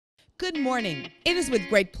Good morning. It is with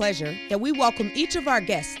great pleasure that we welcome each of our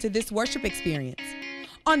guests to this worship experience.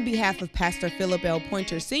 On behalf of Pastor Philip L.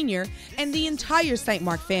 Pointer Sr. and the entire St.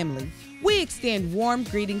 Mark family, we extend warm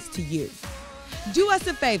greetings to you. Do us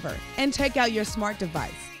a favor and take out your smart device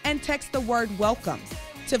and text the word WELCOME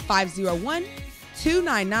to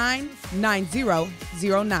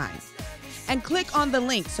 501-299-9009 and click on the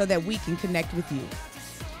link so that we can connect with you.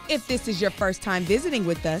 If this is your first time visiting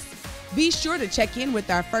with us, be sure to check in with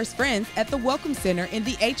our first friends at the Welcome Center in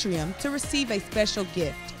the atrium to receive a special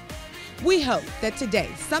gift. We hope that today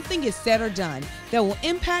something is said or done that will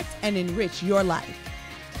impact and enrich your life.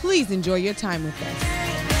 Please enjoy your time with us.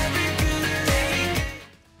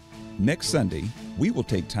 Next Sunday, we will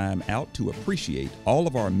take time out to appreciate all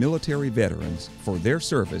of our military veterans for their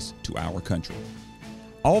service to our country.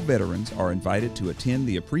 All veterans are invited to attend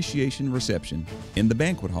the appreciation reception in the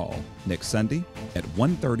banquet hall next Sunday at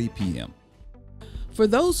 1:30 p.m. For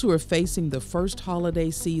those who are facing the first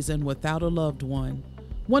holiday season without a loved one,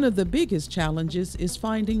 one of the biggest challenges is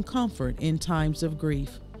finding comfort in times of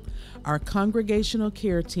grief. Our congregational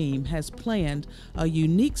care team has planned a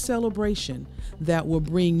unique celebration that will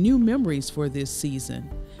bring new memories for this season,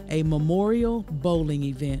 a memorial bowling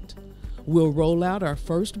event. We'll roll out our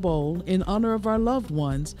first bowl in honor of our loved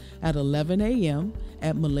ones at 11 a.m.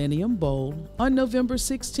 at Millennium Bowl on November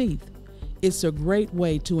 16th. It's a great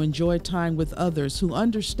way to enjoy time with others who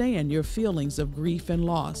understand your feelings of grief and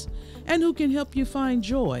loss and who can help you find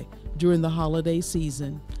joy during the holiday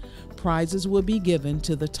season. Prizes will be given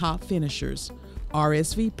to the top finishers.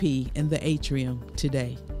 RSVP in the atrium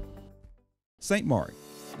today. St. Mark,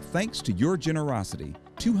 thanks to your generosity,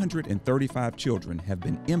 235 children have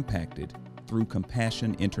been impacted through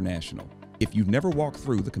Compassion International. If you've never walked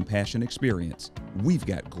through the Compassion experience, we've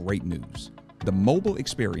got great news. The mobile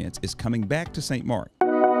experience is coming back to St. Mark.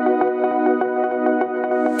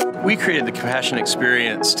 We created the Compassion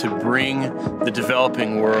Experience to bring the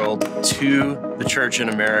developing world to the church in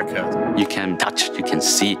America. You can touch, you can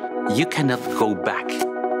see. You cannot go back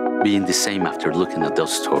being the same after looking at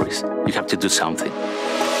those stories. You have to do something.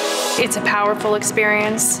 It's a powerful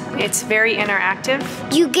experience. It's very interactive.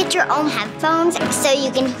 You get your own headphones so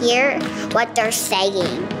you can hear what they're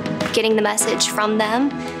saying. Getting the message from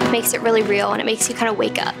them makes it really real, and it makes you kind of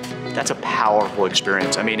wake up. That's a powerful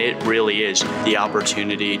experience. I mean, it really is the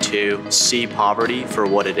opportunity to see poverty for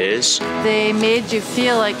what it is. They made you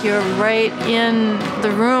feel like you're right in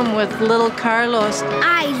the room with little Carlos.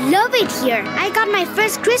 I love it here. I got my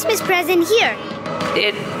first Christmas present here.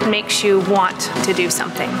 It makes you want to do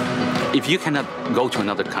something. If you cannot go to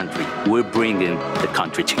another country, we're bringing the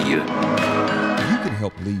country to you. You can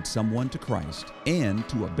help lead someone to Christ and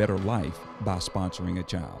to a better life by sponsoring a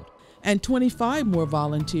child. And 25 more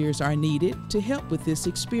volunteers are needed to help with this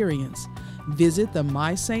experience. Visit the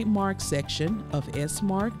My St. Mark section of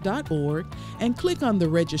smark.org and click on the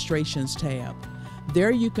Registrations tab.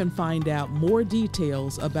 There you can find out more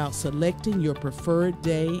details about selecting your preferred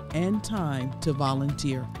day and time to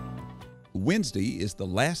volunteer. Wednesday is the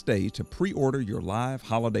last day to pre-order your live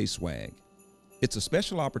holiday swag. It's a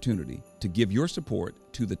special opportunity to give your support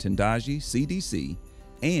to the Tendaji CDC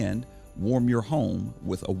and warm your home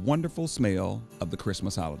with a wonderful smell of the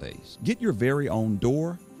Christmas holidays. Get your very own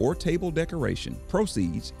door or table decoration.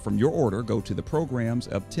 Proceeds from your order go to the programs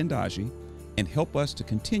of Tendaji and help us to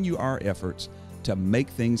continue our efforts to make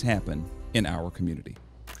things happen in our community.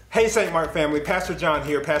 Hey St. Mark family, Pastor John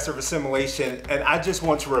here, Pastor of Assimilation, and I just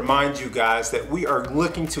want to remind you guys that we are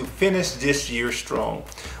looking to finish this year strong.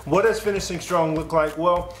 What does finishing strong look like?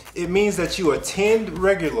 Well, it means that you attend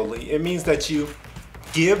regularly. It means that you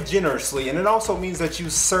give generously, and it also means that you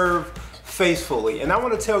serve faithfully. And I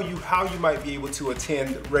want to tell you how you might be able to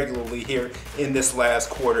attend regularly here in this last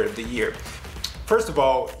quarter of the year. First of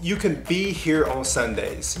all, you can be here on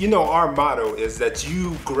Sundays. You know, our motto is that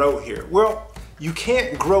you grow here. Well, you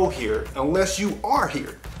can't grow here unless you are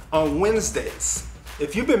here on Wednesdays.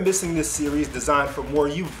 If you've been missing this series, Designed for More,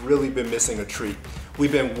 you've really been missing a treat.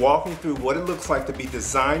 We've been walking through what it looks like to be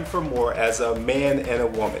designed for more as a man and a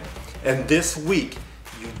woman. And this week,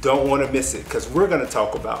 you don't want to miss it because we're going to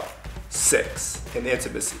talk about sex and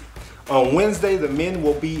intimacy. On Wednesday, the men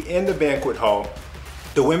will be in the banquet hall.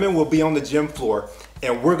 The women will be on the gym floor,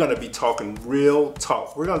 and we're going to be talking real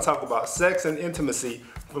talk. We're going to talk about sex and intimacy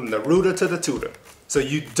from the rooter to the tutor. So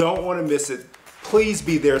you don't want to miss it. Please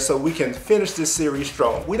be there so we can finish this series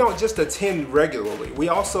strong. We don't just attend regularly. We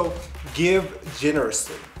also give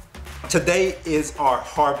generously. Today is our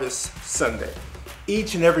Harvest Sunday.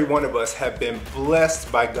 Each and every one of us have been blessed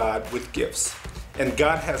by God with gifts. And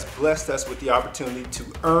God has blessed us with the opportunity to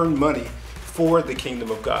earn money for the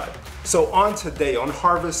kingdom of God. So on today, on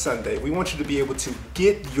Harvest Sunday, we want you to be able to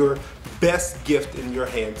get your best gift in your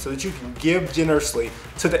hand so that you can give generously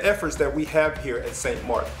to the efforts that we have here at St.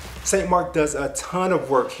 Mark. St. Mark does a ton of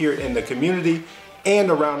work here in the community and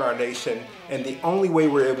around our nation, and the only way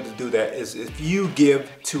we're able to do that is if you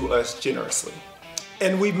give to us generously.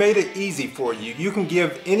 And we made it easy for you. You can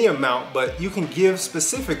give any amount, but you can give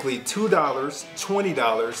specifically $2, $20,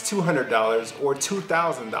 $200, or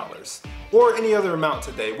 $2,000, or any other amount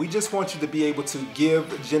today. We just want you to be able to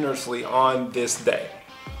give generously on this day.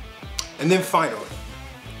 And then finally,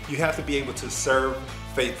 you have to be able to serve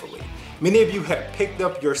faithfully. Many of you have picked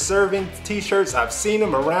up your serving t-shirts. I've seen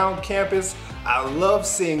them around campus. I love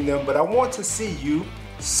seeing them, but I want to see you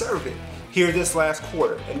serve it here this last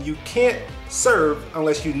quarter. And you can't serve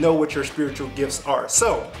unless you know what your spiritual gifts are.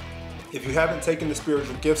 So if you haven't taken the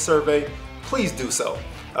spiritual gift survey, please do so.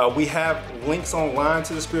 We have links online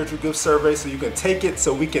to the spiritual gift survey so you can take it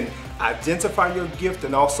so we can identify your gift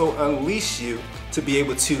and also unleash you to be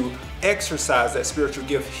able to exercise that spiritual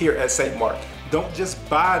gift here at St. Mark. Don't just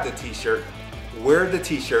buy the t-shirt, wear the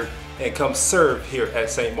t-shirt and come serve here at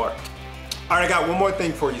St. Mark. All right, I got one more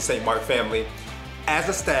thing for you, St. Mark family. As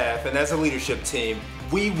a staff and as a leadership team,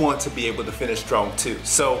 we want to be able to finish strong too.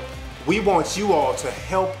 So we want you all to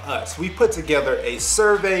help us. We put together a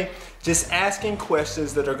survey just asking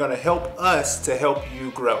questions that are going to help us to help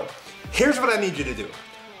you grow. Here's what I need you to do.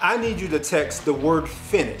 I need you to text the word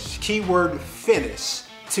finish, keyword finish,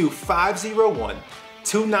 to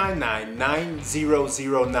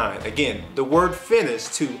 501-299-9009. Again, the word finish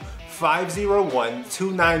to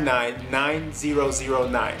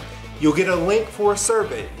 501-299-9009. You'll get a link for a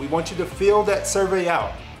survey. We want you to fill that survey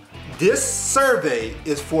out. This survey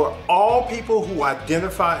is for all people who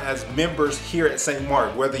identify as members here at St.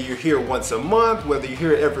 Mark, whether you're here once a month, whether you're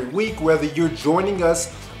here every week, whether you're joining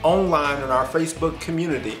us online in our Facebook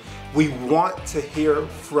community. We want to hear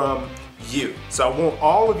from you. So I want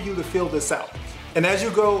all of you to fill this out. And as you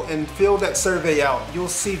go and fill that survey out, you'll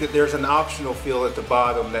see that there's an optional field at the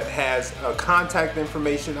bottom that has contact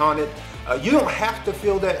information on it. You don't have to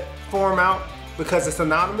fill that form out because it's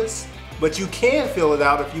anonymous, but you can fill it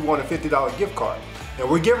out if you want a $50 gift card. And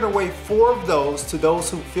we're giving away 4 of those to those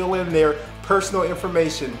who fill in their personal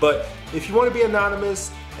information. But if you want to be anonymous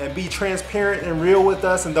and be transparent and real with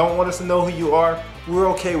us and don't want us to know who you are, we're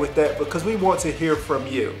okay with that because we want to hear from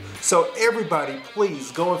you. So everybody, please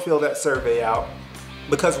go and fill that survey out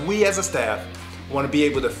because we as a staff want to be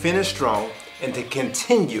able to finish strong and to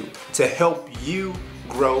continue to help you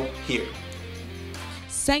grow here.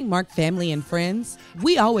 St. Mark family and friends,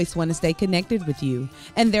 we always want to stay connected with you,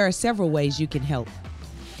 and there are several ways you can help.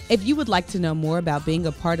 If you would like to know more about being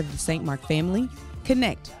a part of the St. Mark family,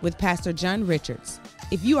 connect with Pastor John Richards.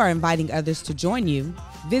 If you are inviting others to join you,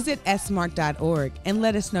 visit smark.org and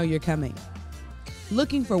let us know you're coming.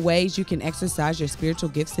 Looking for ways you can exercise your spiritual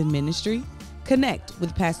gifts in ministry? Connect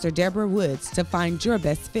with Pastor Deborah Woods to find your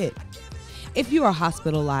best fit. If you are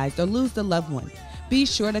hospitalized or lose a loved one, be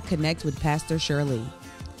sure to connect with Pastor Shirley.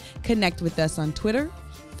 Connect with us on Twitter,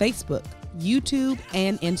 Facebook, YouTube,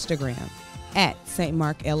 and Instagram at St.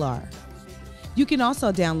 Mark LR. You can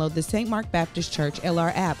also download the St. Mark Baptist Church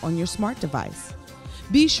LR app on your smart device.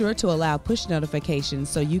 Be sure to allow push notifications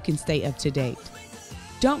so you can stay up to date.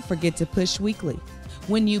 Don't forget to push weekly.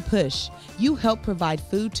 When you push, you help provide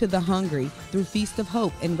food to the hungry through Feast of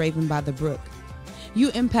Hope and Raven by the Brook.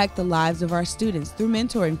 You impact the lives of our students through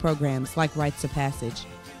mentoring programs like Rites of Passage.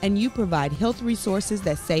 And you provide health resources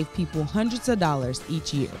that save people hundreds of dollars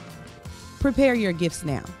each year. Prepare your gifts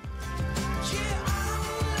now.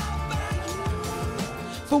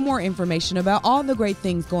 For more information about all the great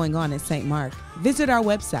things going on at St. Mark, visit our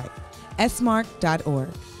website, smark.org.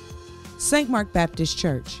 St. Mark Baptist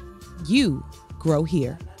Church. You grow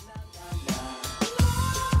here.